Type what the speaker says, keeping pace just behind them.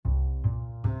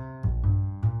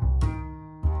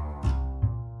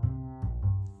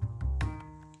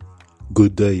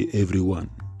Good day,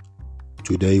 everyone.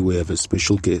 Today we have a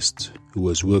special guest who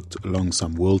has worked along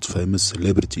some world-famous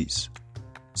celebrities,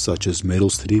 such as Meryl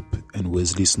Streep and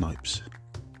Wesley Snipes.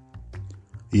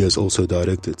 He has also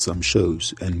directed some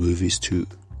shows and movies too.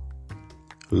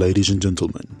 Ladies and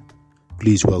gentlemen,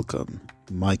 please welcome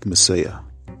Mike Messier.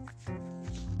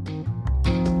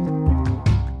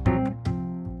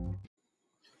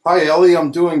 Hi Ellie,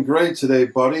 I'm doing great today,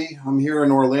 buddy. I'm here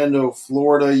in Orlando,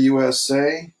 Florida,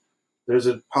 USA. There's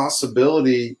a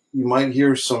possibility you might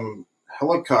hear some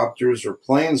helicopters or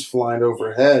planes flying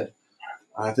overhead.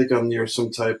 I think I'm near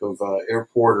some type of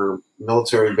airport or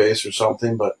military base or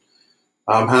something, but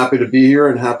I'm happy to be here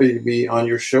and happy to be on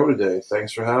your show today.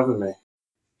 Thanks for having me.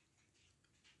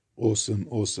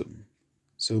 Awesome.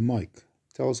 So Mike,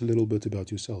 tell us a little bit about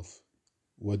yourself.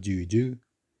 What do you do,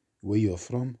 where you're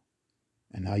from,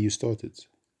 and how you started?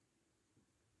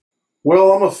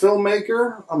 Well, I'm a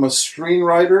filmmaker. I'm a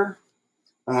screenwriter.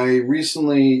 I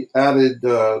recently added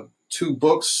 2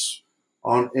 books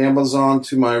on Amazon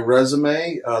to my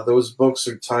resume. Those books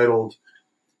are titled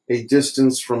A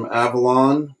Distance from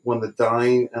Avalon, When the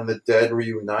Dying and the Dead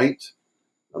Reunite.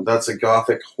 That's a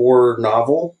gothic horror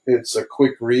novel. It's a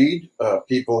quick read.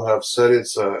 People have said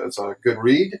it's a good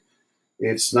read.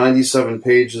 It's 97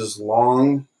 pages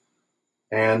long.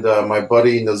 And my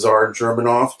buddy Nazar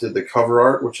Germanoff did the cover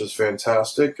art, which is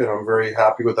fantastic, and I'm very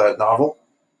happy with that novel.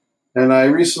 And I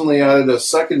recently added a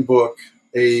second book,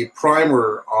 a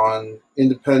primer on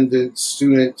independent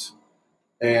student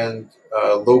and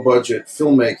low-budget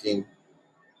filmmaking.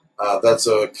 That's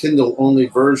a Kindle-only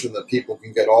version that people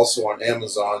can get also on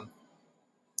Amazon.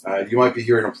 You might be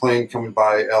hearing a plane coming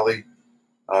by, Ellie,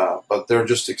 but they're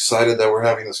just excited that we're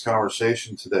having this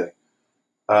conversation today.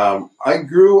 I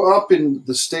grew up in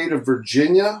the state of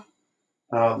Virginia.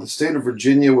 The state of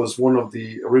Virginia was one of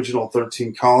the original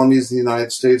 13 colonies in the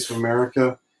United States of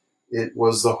America. It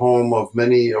was the home of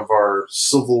many of our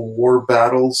Civil War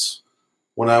battles.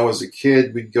 When I was a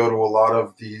kid, we'd go to a lot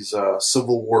of these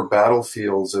Civil War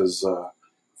battlefields as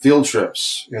field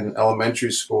trips in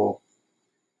elementary school.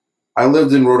 I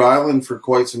lived in Rhode Island for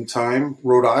quite some time.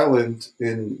 Rhode Island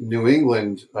in New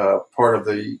England, part of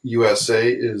the USA,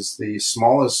 is the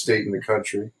smallest state in the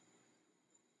country.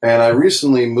 And I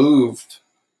recently moved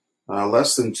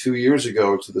less than 2 years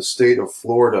ago to the state of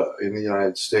Florida in the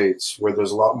United States, where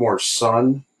there's a lot more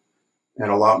sun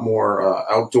and a lot more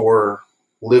outdoor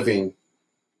living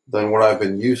than what I've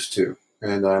been used to.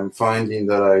 And I'm finding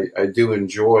that I do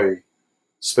enjoy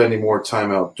spending more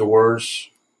time outdoors.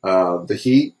 The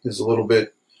heat is a little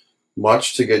bit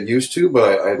much to get used to,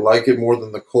 but I like it more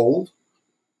than the cold.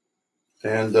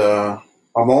 And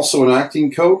I'm also an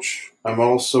acting coach. I'm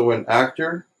also an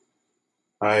actor.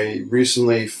 I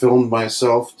recently filmed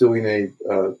myself doing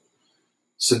a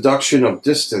Seduction of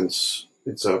Distance.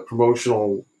 It's a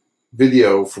promotional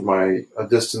video for my A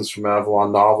Distance from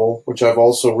Avalon novel, which I've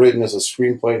also written as a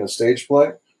screenplay and a stage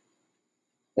play.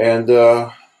 And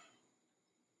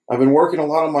I've been working a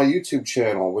lot on my YouTube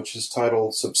channel, which is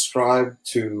titled Subscribe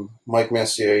to Mike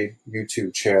Messier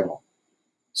YouTube channel.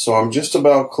 So I'm just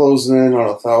about closing in on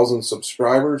 1,000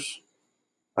 subscribers.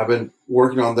 I've been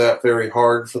working on that very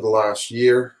hard for the last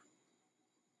year.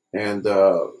 And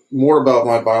more about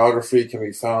my biography can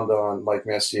be found on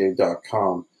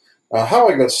MikeMessier.com. How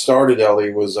I got started,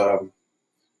 Ellie, was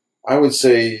I would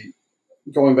say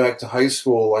going back to high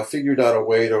school, I figured out a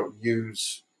way to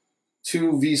use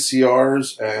 2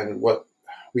 VCRs and what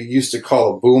we used to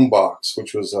call a boombox,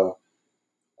 which was a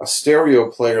stereo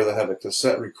player that had a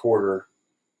cassette recorder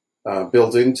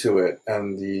built into it.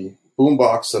 And the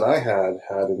boombox that I had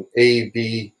an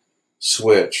A-B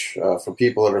switch. For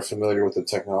people that are familiar with the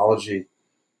technology,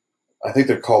 I think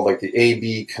they're called like the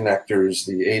A-B connectors,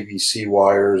 the ABC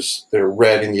wires. They're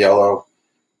red and yellow.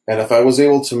 And if I was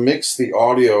able to mix the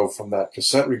audio from that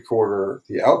cassette recorder,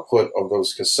 the output of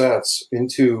those cassettes,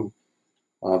 into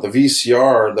the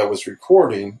VCR that was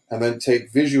recording, and then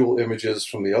take visual images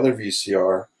from the other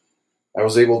VCR, I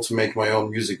was able to make my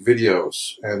own music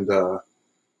videos. And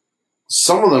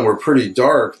some of them were pretty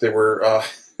dark. They were,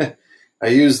 I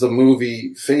used the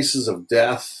movie Faces of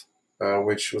Death,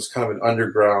 which was kind of an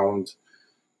underground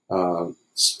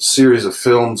series of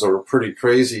films that were pretty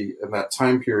crazy in that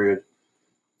time period,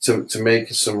 to make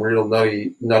some real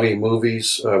nutty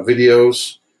movies,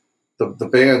 videos. The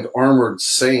band Armored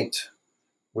Saint,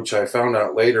 which I found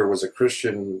out later was a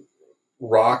Christian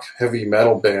rock heavy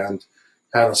metal band,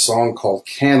 had a song called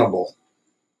Cannibal.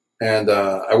 And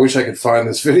I wish I could find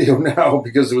this video now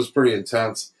because it was pretty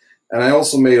intense. And I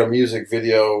also made a music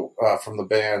video from the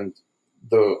band,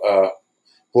 the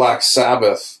Black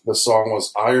Sabbath. The song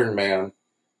was Iron Man.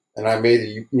 and I made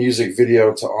a music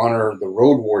video to honor the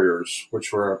Road Warriors,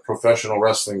 which were a professional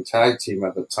wrestling tag team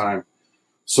at the time.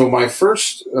 So my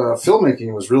first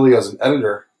filmmaking was really as an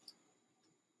editor,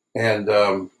 and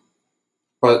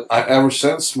but ever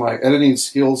since, my editing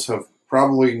skills have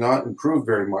probably not improved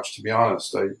very much, to be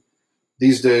honest.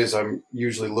 These days, I'm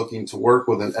usually looking to work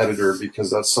with an editor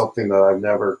because that's something that I've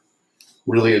never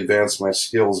really advanced my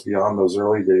skills beyond those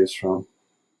early days from.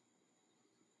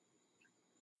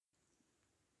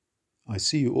 I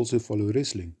see you also follow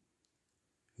wrestling.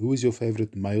 Who is your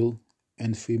favorite male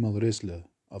and female wrestler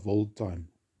of all time,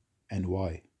 and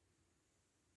why?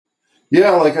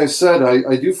 Yeah, like I said,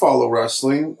 I do follow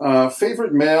wrestling.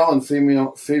 Favorite male and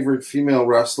favorite female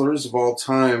wrestlers of all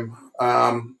time.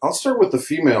 I'll start with the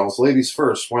females, ladies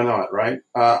first. Why not, right?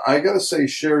 I gotta say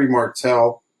Sherry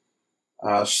Martel,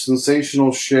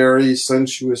 sensational Sherry,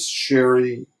 sensuous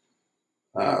Sherry,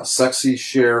 sexy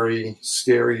Sherry,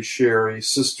 scary Sherry,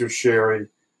 sister Sherry.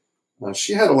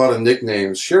 She had a lot of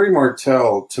nicknames. Sherry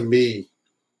Martel, to me,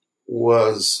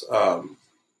 was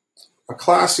a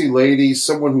classy lady,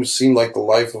 someone who seemed like the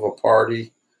life of a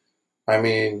party. I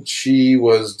mean, she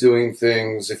was doing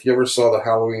things. If you ever saw the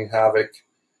Halloween Havoc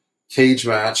cage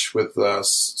match with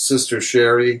Sister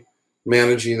Sherry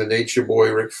managing the Nature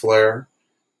Boy Ric Flair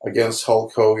against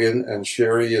Hulk Hogan, and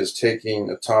Sherry is taking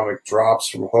atomic drops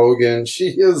from Hogan. She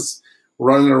is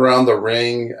running around the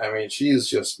ring. I mean, she is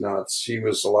just nuts. She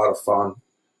was a lot of fun.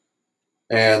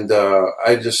 And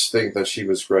I just think that she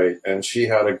was great. And she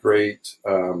had a great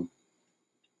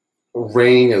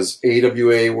reign as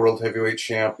AWA World Heavyweight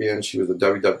Champion. She was the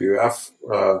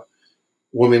WWF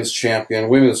women's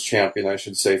champion, I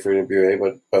should say, for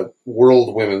AWA, but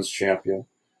World Women's Champion.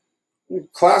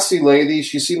 Classy lady.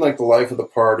 She seemed like the life of the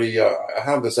party. I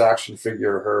have this action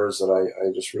figure of hers that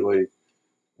I just really,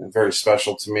 very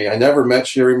special to me. I never met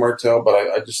Sherry Martel, but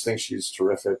I just think she's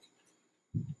terrific.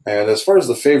 And as far as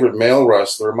the favorite male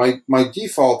wrestler, my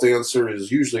default answer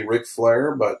is usually Ric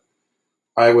Flair, but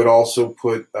I would also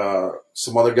put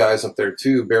some other guys up there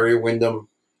too. Barry Windham,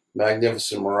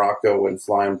 Magnificent Morocco, and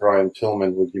Flying Brian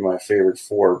Pillman would be my favorite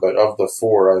four. But of the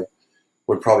four, I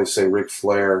would probably say Ric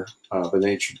Flair, the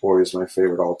Nature Boy, is my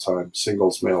favorite all-time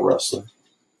singles male wrestler.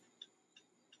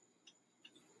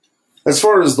 As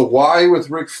far as the why with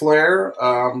Ric Flair,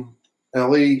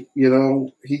 Ellie,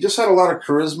 he just had a lot of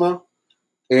charisma,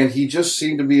 and he just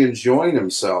seemed to be enjoying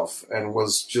himself and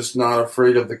was just not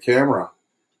afraid of the camera.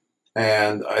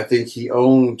 And I think he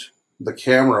owned the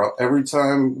camera. Every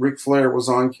time Ric Flair was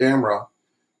on camera,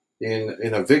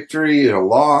 in a victory, in a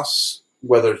loss,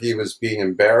 whether he was being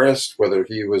embarrassed, whether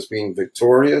he was being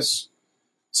victorious.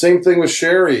 Same thing with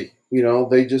Sherry.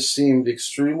 They just seemed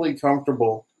extremely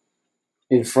comfortable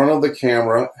in front of the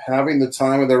camera, having the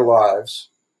time of their lives.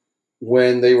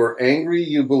 When they were angry,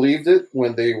 you believed it.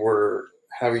 When they were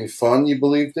having fun, you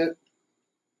believed it.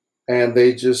 And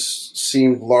they just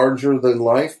seemed larger than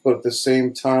life, but at the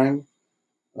same time,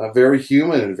 very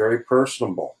human and very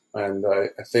personable. And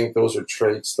I think those are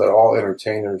traits that all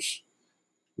entertainers,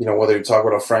 whether you're talking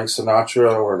about a Frank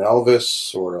Sinatra or an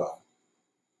Elvis or a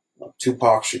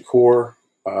Tupac Shakur,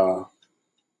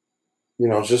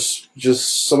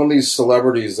 just some of these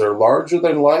celebrities, they're larger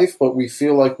than life, but we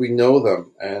feel like we know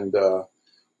them. And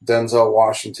Denzel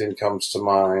Washington comes to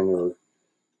mind, or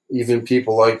even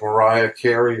people like Mariah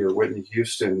Carey or Whitney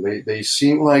Houston. They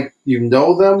seem like you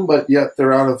know them, but yet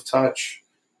they're out of touch.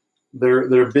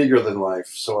 They're bigger than life.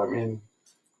 So, I mean,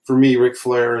 for me, Ric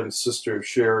Flair and Sister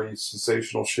Sherry,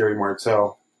 sensational Sherry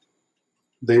Martel,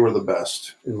 they were the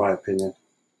best, in my opinion.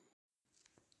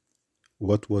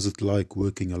 What was it like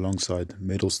working alongside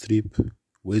Meryl Streep,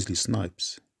 Wesley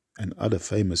Snipes, and other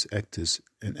famous actors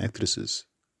and actresses?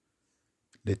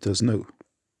 Let us know.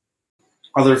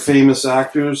 Other famous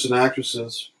actors and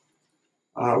actresses.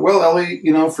 Well, Ellie,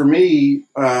 for me,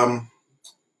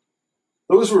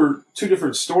 those were two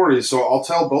different stories, so I'll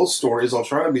tell both stories. I'll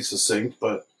try to be succinct,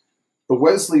 but the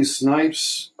Wesley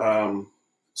Snipes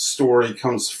story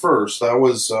comes first. That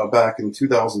was back in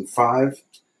 2005.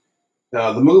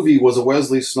 The movie was a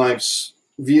Wesley Snipes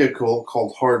vehicle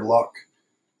called Hard Luck.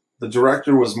 The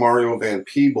director was Mario Van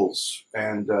Peebles,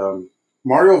 and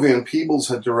Mario Van Peebles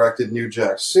had directed New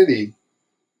Jack City,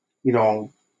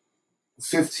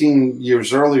 15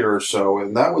 years earlier or so,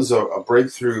 and that was a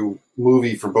breakthrough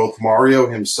movie for both Mario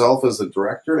himself as the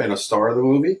director and a star of the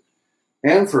movie,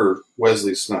 and for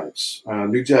Wesley Snipes.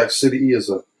 New Jack City is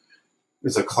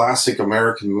a classic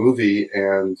American movie,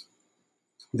 and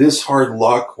this Hard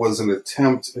Luck was an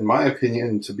attempt, in my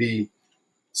opinion, to be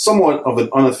somewhat of an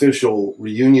unofficial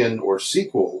reunion or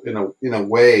sequel in a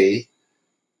way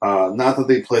Not that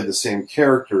they played the same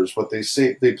characters, but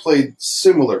they played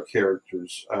similar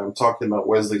characters. I'm talking about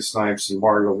Wesley Snipes and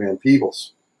Mario Van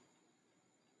Peebles.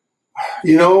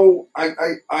 You know,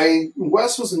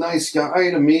 Wes was a nice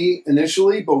guy to me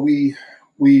initially, but we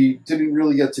didn't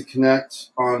really get to connect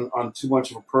on too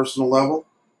much of a personal level.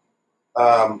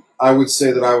 I would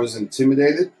say that I was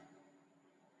intimidated.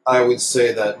 I would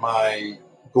say that my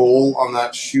goal on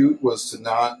that shoot was to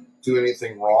not do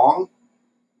anything wrong,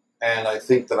 and I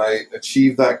think that I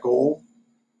achieved that goal.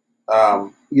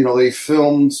 You know, they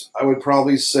filmed, I would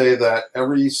probably say that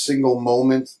every single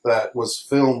moment that was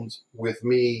filmed with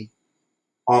me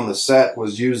on the set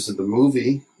was used in the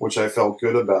movie, which I felt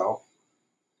good about.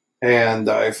 And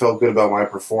I felt good about my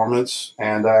performance.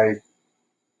 And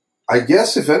I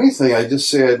guess, if anything, I just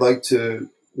say I'd like to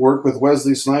work with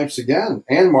Wesley Snipes again,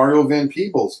 and Mario Van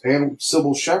Peebles, and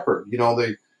Sybil Shepherd. You know,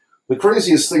 the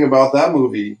craziest thing about that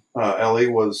movie, Ellie,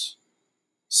 was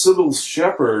Sybil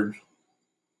Shepherd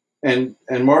and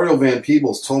Mario Van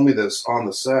Peebles told me this on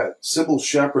the set. Sybil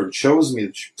Shepherd chose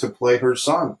me to play her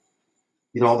son.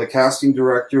 You know, the casting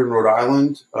director in Rhode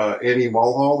Island, Annie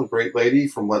Mulhall, the great lady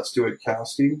from Let's Do It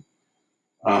Casting,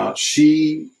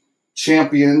 she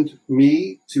championed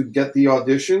me to get the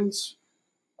auditions.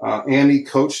 Annie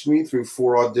coached me through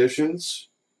 4 auditions,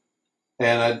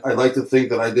 and I'd like to think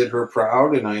that I did her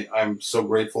proud, and I'm so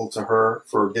grateful to her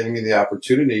for getting me the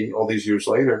opportunity all these years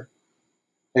later.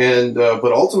 And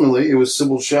but ultimately, it was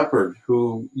Sybil Shepherd,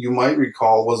 who you might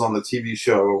recall was on the TV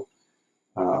show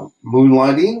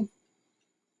Moonlighting.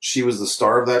 She was the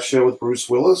star of that show with Bruce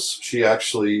Willis. She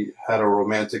actually had a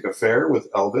romantic affair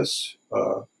with Elvis.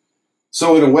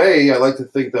 So in a way, I like to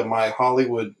think that my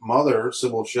Hollywood mother,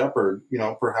 Sybil Shepherd, you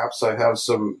know, perhaps I have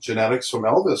some genetics from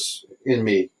Elvis in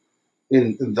me,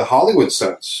 in the Hollywood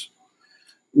sense.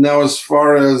 Now, as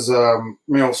far as Meryl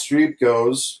Streep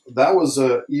goes, that was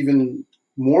a even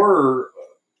more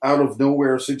out of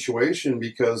nowhere situation,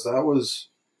 because that was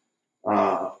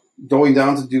going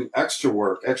down to do extra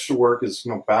work. Extra work is,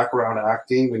 you know, background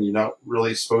acting when you're not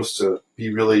really supposed to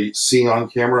be really seen on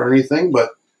camera or anything.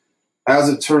 But as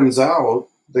it turns out,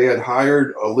 they had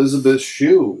hired Elizabeth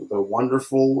Shue, the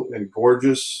wonderful and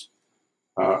gorgeous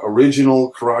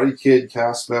original Karate Kid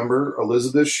cast member.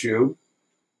 Elizabeth Shue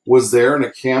was there in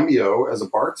a cameo as a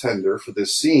bartender for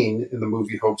this scene in the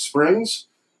movie Hope Springs.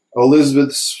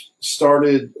 Elizabeth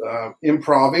started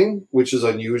improving, which is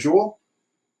unusual.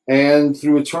 And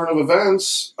through a turn of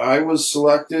events, I was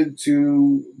selected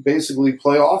to basically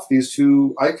play off these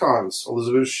 2 icons,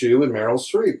 Elizabeth Shue and Meryl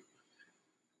Streep.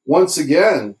 Once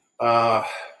again,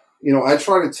 you know, I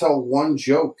tried to tell one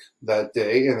joke that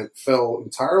day, and it fell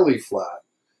entirely flat.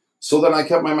 So then I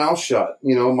kept my mouth shut.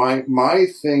 You know, my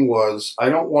thing was, I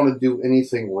don't want to do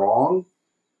anything wrong.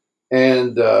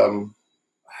 And,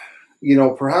 you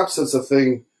know, perhaps that's a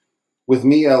thing with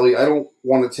me, Ellie. I don't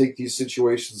want to take these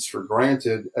situations for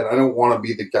granted, and I don't want to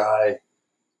be the guy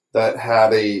that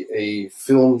had a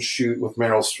film shoot with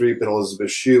Meryl Streep and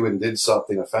Elizabeth Shue and did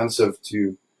something offensive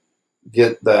to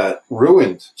get that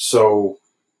ruined. So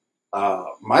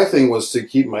my thing was to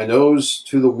keep my nose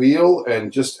to the wheel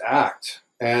and just act.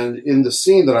 And in the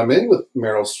scene that I'm in with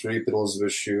Meryl Streep and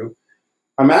Elizabeth Shue,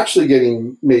 I'm actually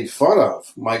getting made fun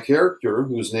of. My character,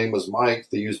 whose name was Mike,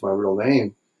 they used my real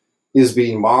name, is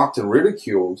being mocked and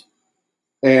ridiculed.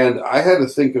 And I had to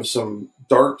think of some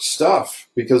dark stuff,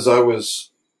 because I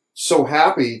was so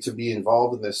happy to be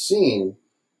involved in this scene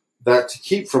that, to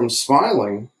keep from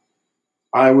smiling,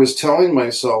 I was telling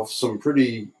myself some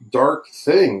pretty dark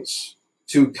things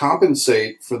to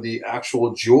compensate for the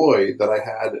actual joy that I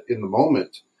had in the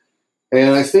moment.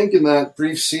 And I think in that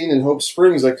brief scene in Hope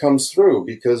Springs, that comes through,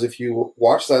 because if you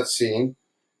watch that scene,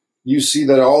 you see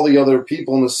that all the other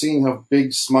people in the scene have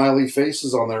big smiley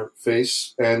faces on their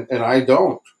face, and I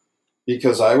don't,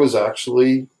 because I was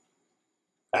actually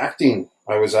acting.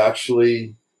 I was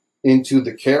actually into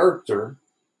the character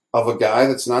of a guy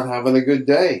that's not having a good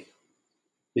day,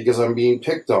 because I'm being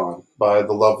picked on by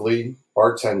the lovely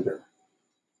bartender.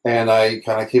 And I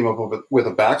kind of came up with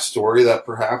a backstory that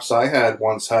perhaps I had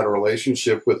once had a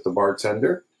relationship with the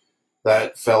bartender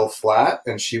that fell flat,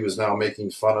 and she was now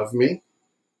making fun of me.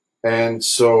 And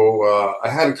so I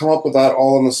had to come up with that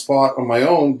all on the spot on my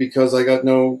own, because I got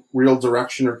no real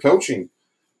direction or coaching.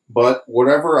 But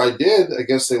whatever I did, I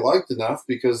guess they liked enough,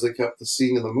 because they kept the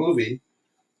scene in the movie.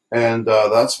 And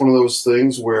that's one of those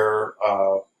things where,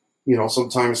 you know,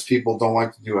 sometimes people don't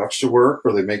like to do extra work,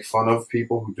 or they make fun of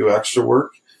people who do extra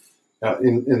work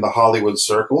in the Hollywood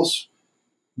circles.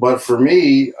 But for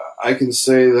me, I can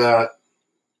say that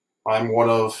I'm one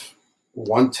of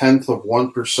 1/10 of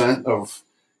 1% of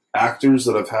actors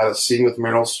that have had a scene with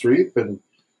Meryl Streep. And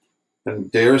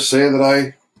and dare say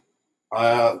that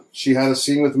she had a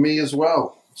scene with me as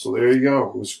well. So there you go.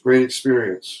 It was a great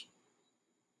experience.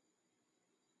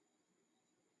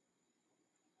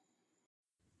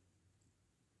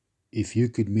 If you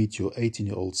could meet your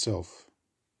 18-year-old self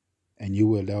and you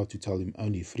were allowed to tell him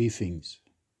only three things,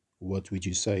 what would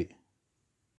you say?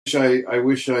 I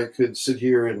wish I could sit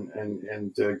here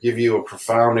and give you a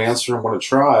profound answer. I'm going to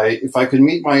try. If I could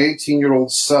meet my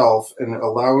 18-year-old self and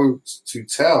allow him to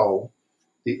tell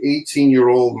the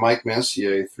 18-year-old Mike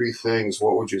Messier three things,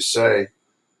 what would you say?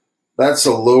 That's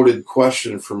a loaded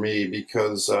question for me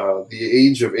because the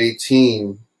age of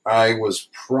 18, I was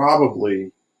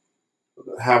probably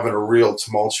having a real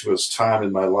tumultuous time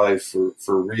in my life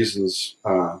for reasons,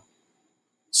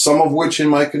 some of which in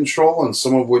my control and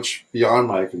some of which beyond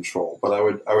my control. But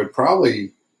I would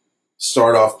probably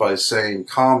start off by saying,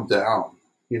 calm down.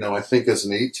 I think as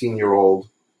an 18-year-old,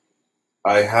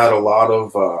 I had a lot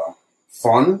of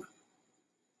fun,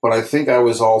 but I think I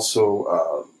was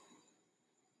also,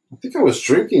 I think I was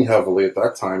drinking heavily at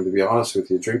that time, to be honest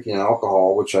with you, drinking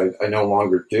alcohol, which I no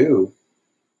longer do.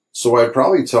 So I'd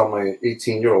probably tell my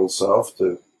 18-year-old self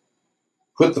to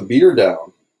put the beer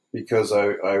down because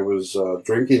I was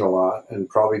drinking a lot and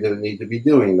probably didn't need to be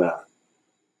doing that.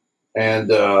 And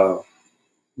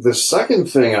the second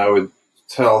thing I would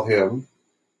tell him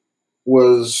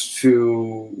was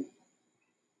to,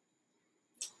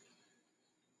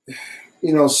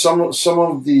 some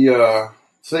of the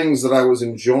things that I was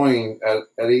enjoying at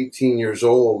 18 years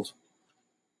old,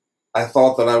 I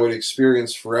thought that I would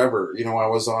experience forever. I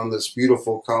was on this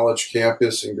beautiful college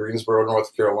campus in Greensboro,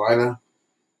 North Carolina,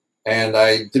 and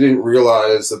I didn't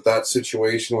realize that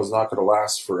situation was not going to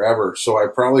last forever. So I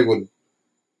probably would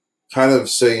kind of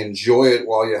say, enjoy it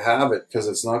while you have it, because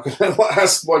it's not going to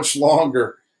last much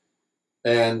longer.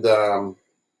 And the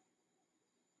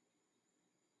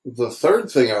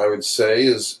third thing I would say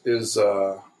is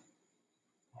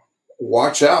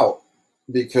watch out,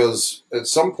 because at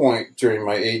some point during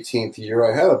my 18th year,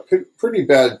 I had a pretty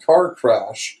bad car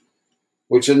crash,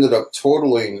 which ended up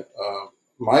totaling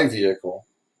my vehicle.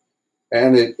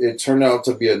 And it turned out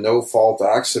to be a no-fault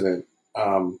accident.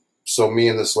 So me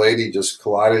and this lady just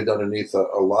collided underneath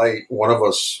a light. One of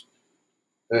us,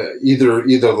 either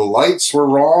the lights were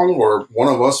wrong or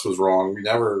one of us was wrong. We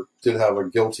never did have a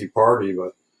guilty party,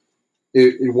 but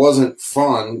it wasn't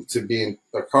fun to be in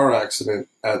a car accident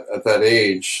at that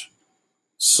age.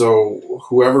 So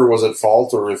whoever was at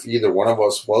fault, or if either one of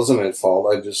us wasn't at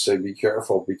fault, I'd just say be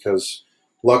careful, because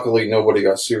luckily nobody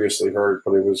got seriously hurt,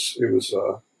 but it was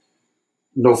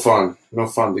no fun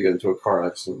to get into a car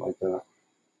accident like that.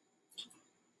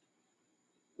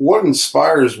 What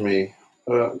inspires me?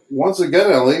 Once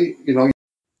again, Ellie,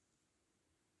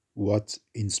 What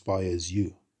inspires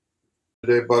you?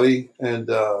 today, buddy, and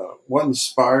what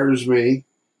inspires me?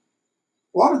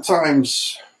 A lot of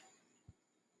times,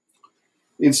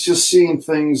 it's just seeing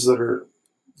things that are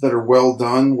well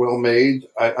done, well made.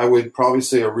 I would probably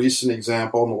say a recent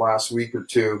example in the last week or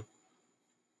two.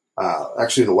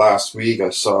 Actually, the last week,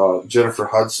 I saw Jennifer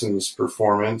Hudson's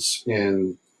performance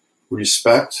in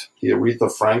Respect, the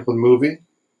Aretha Franklin movie.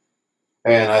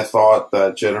 And I thought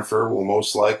that Jennifer will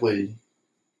most likely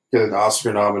get an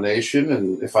Oscar nomination.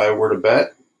 And if I were to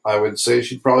bet, I would say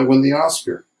she'd probably win the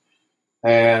Oscar.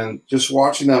 And just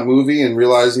watching that movie and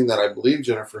realizing that I believe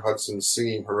Jennifer Hudson's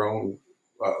singing her own,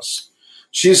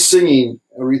 she's singing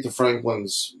Aretha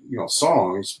Franklin's,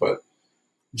 songs, but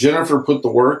Jennifer put the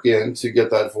work in to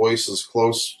get that voice as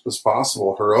close as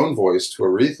possible, her own voice, to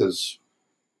Aretha's.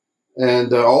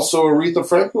 And also Aretha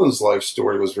Franklin's life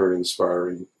story was very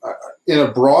inspiring. In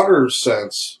a broader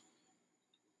sense,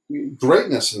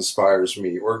 greatness inspires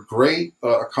me, or great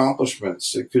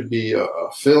accomplishments. It could be a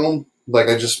film, like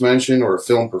I just mentioned, or a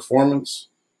film performance.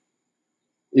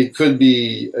 It could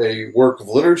be a work of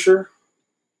literature.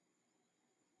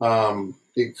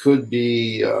 It could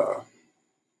be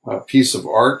a piece of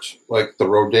art, like the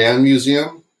Rodin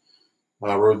Museum.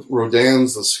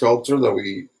 Rodin's the sculptor that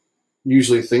we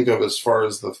usually think of as far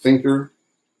as the thinker,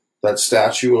 that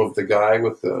statue of the guy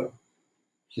with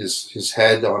his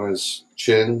head on his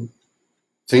chin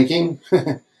thinking.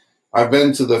 I've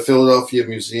been to the Philadelphia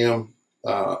Museum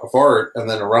of Art, and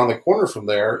then around the corner from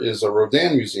there is a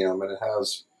Rodin Museum, and it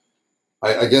has,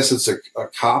 I guess it's a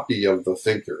copy of the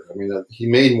thinker. I mean, he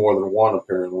made more than one,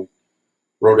 apparently.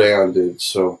 Rodin did.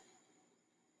 So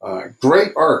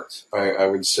great art, I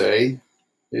would say,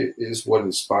 is what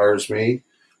inspires me.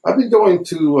 I've been going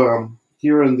to,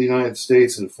 here in the United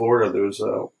States, in Florida, there's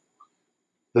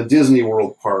the Disney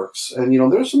World parks. And,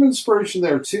 there's some inspiration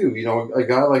there too. A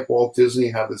guy like Walt Disney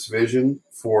had this vision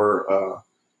for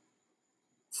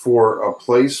for a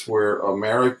place where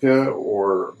America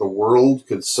or the world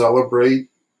could celebrate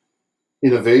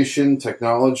innovation,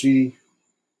 technology,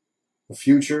 the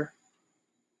future.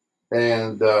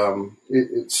 And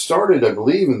it started, I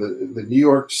believe, in the New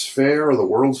York's Fair or the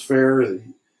World's Fair. A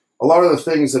lot of the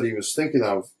things that he was thinking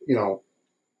of,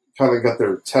 kind of got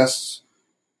their tests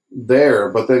there,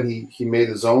 but then he made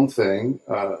his own thing,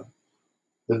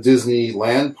 the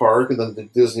Disneyland Park and then the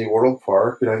Disney World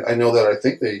Park. And I know that I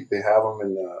think they have them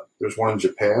in, there's one in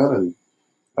Japan and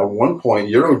at one point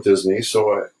Euro Disney.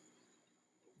 So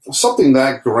something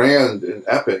that grand and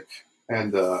epic,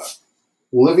 and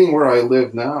living where I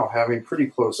live now, having pretty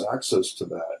close access to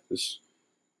that is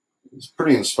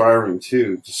pretty inspiring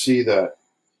too, to see that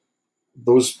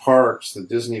those parks, the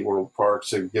Disney World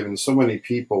parks, have given so many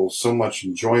people so much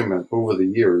enjoyment over the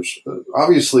years.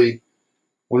 Obviously,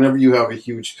 whenever you have a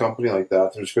huge company like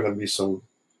that, there's going to be some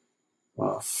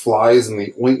flies in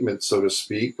the ointment, so to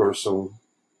speak, or some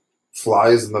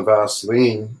flies in the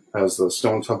Vaseline, as the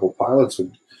Stone Temple Pilots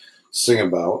would sing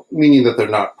about, meaning that they're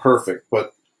not perfect,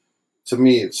 but to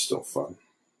me, it's still fun.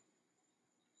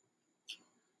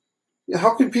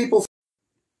 How can people...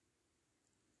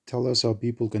 Tell us how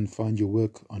people can find your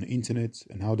work on the internet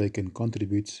and how they can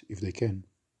contribute if they can.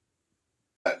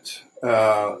 And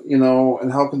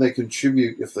how can they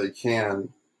contribute if they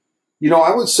can?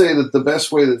 I would say that the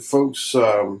best way that folks,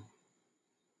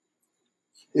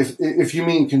 if you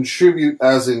mean contribute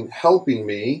as in helping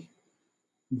me,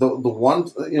 the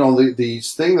one, the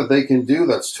thing that they can do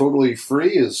that's totally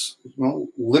free is,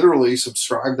 literally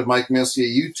subscribe to Mike Messier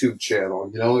YouTube channel.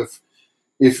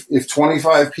 If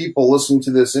 25 people listen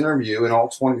to this interview and all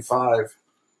 25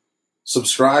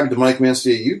 subscribe to Mike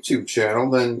Messier YouTube channel,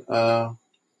 then I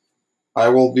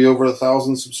will be over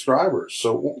 1,000 subscribers.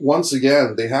 So once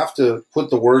again, they have to put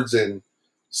the words in: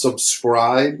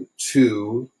 subscribe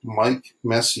to Mike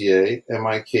Messier,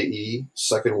 M-I-K-E,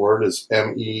 second word is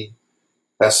M-E-S-S-I-E-R,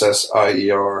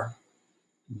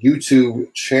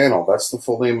 YouTube channel. That's the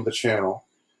full name of the channel.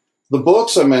 The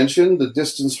books I mentioned, The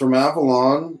Distance from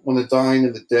Avalon, When the Dying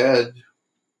and the Dead,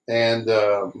 and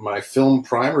my film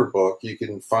primer book, you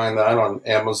can find that on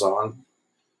Amazon.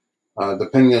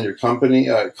 Depending on your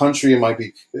country, it might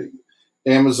be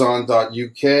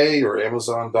Amazon.uk or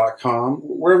Amazon.com.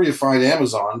 Wherever you find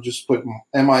Amazon, just put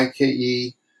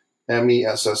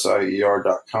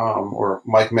MikeMessier.com or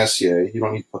Mike Messier. You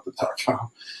don't need to put the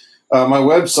 .com. My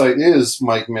website is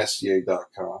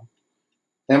MikeMessier.com.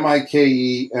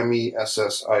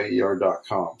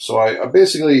 MikeMessier.com. So I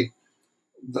basically,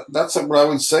 that's what I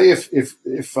would say. If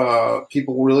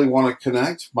people really want to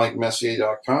connect,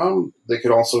 MikeMessier.com. They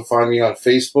could also find me on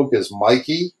Facebook as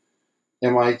Mikey,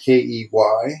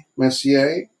 M-I-K-E-Y,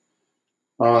 Messier.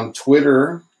 On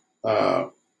Twitter,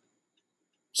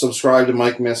 subscribe to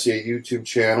Mike Messier YouTube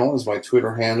channel is my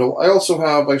Twitter handle. I also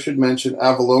have, I should mention,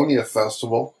 Avalonia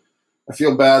Festival. I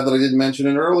feel bad that I didn't mention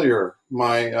it earlier.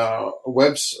 My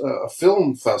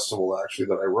film festival, actually,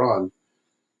 that I run.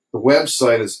 The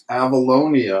website is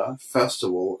Avalonia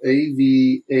Festival,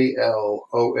 A-V-A-L-O-N-I-A,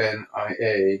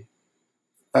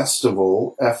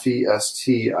 Festival,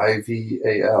 F-E-S-T-I-V-A-L,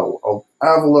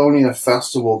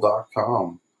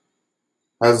 AvaloniaFestival.com.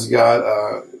 Has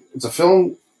got, it's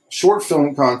a short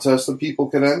film contest that people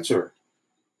can enter.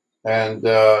 And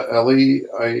Ellie,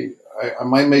 I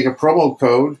might make a promo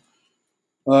code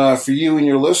for you and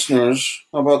your listeners.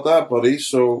 How about that, buddy?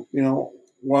 So,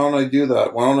 why don't I do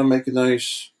that? Why don't I make a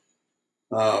nice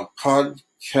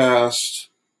podcast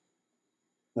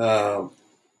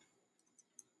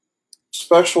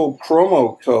special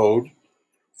promo code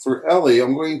for Ellie?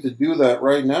 I'm going to do that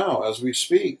right now as we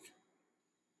speak,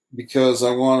 because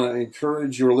I want to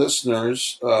encourage your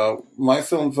listeners. My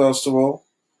film festival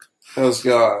has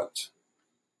got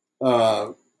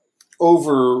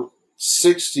over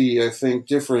 60, I think,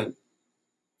 different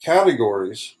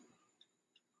categories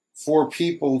for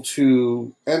people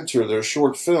to enter their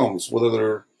short films, whether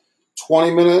they're 20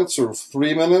 minutes or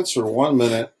 3 minutes or 1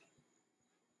 minute.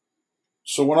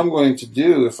 So what I'm going to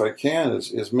do, if I can,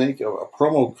 is make a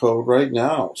promo code right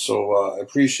now. So I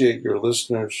appreciate your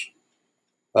listeners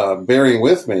bearing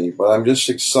with me, but I'm just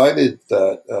excited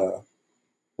that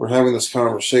we're having this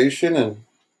conversation. And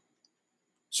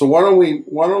so why don't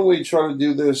we try to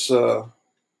do this,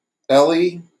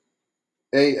 Ellie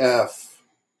AF.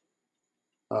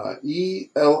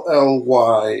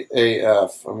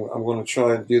 ELLYAF. I'm going to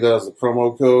try and do that as the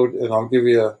promo code, and I'll give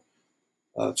you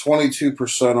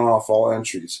 22% off all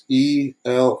entries.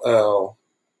 ELLAF.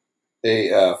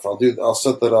 I'll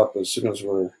set that up as soon as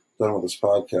we're done with this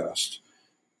podcast.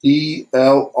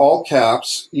 all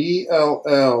caps,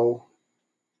 ELLYAF.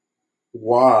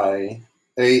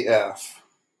 ELLYAF.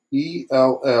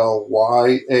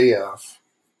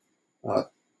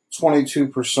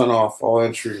 22% off all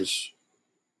entries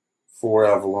for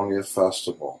Avalonia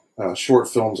Festival. Short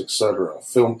films, etc.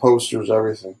 Film posters,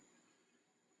 everything.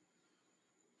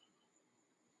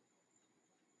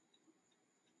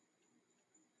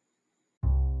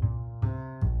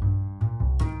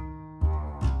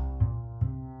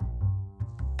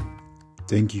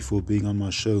 Thank you for being on my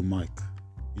show, Mike.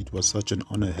 It was such an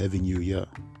honor having you here.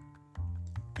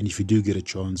 And if you do get a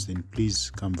chance, then please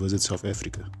come visit South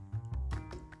Africa.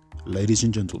 Ladies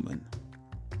and gentlemen,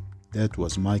 that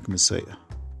was Mike Messier.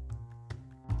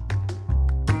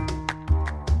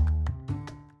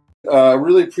 I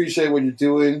really appreciate what you're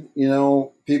doing. You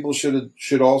know, people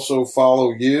should also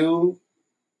follow you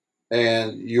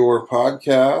and your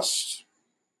podcast.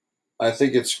 I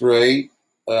think it's great.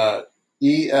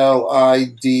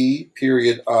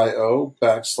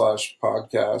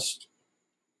 ELID.IO/podcast.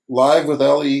 Live with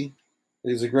Ellie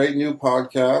is a great new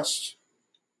podcast.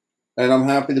 And I'm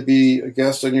happy to be a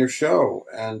guest on your show.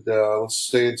 And let's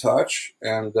stay in touch.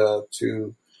 And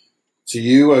to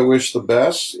you, I wish the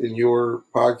best in your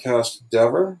podcast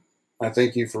endeavor. I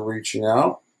thank you for reaching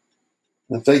out.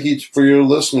 And thank you for your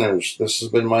listeners. This has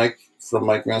been Mike from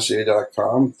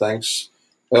MikeMessier.com. Thanks,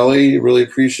 Ellie. Really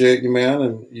appreciate you, man.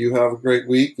 And you have a great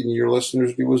week, and your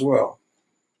listeners do as well.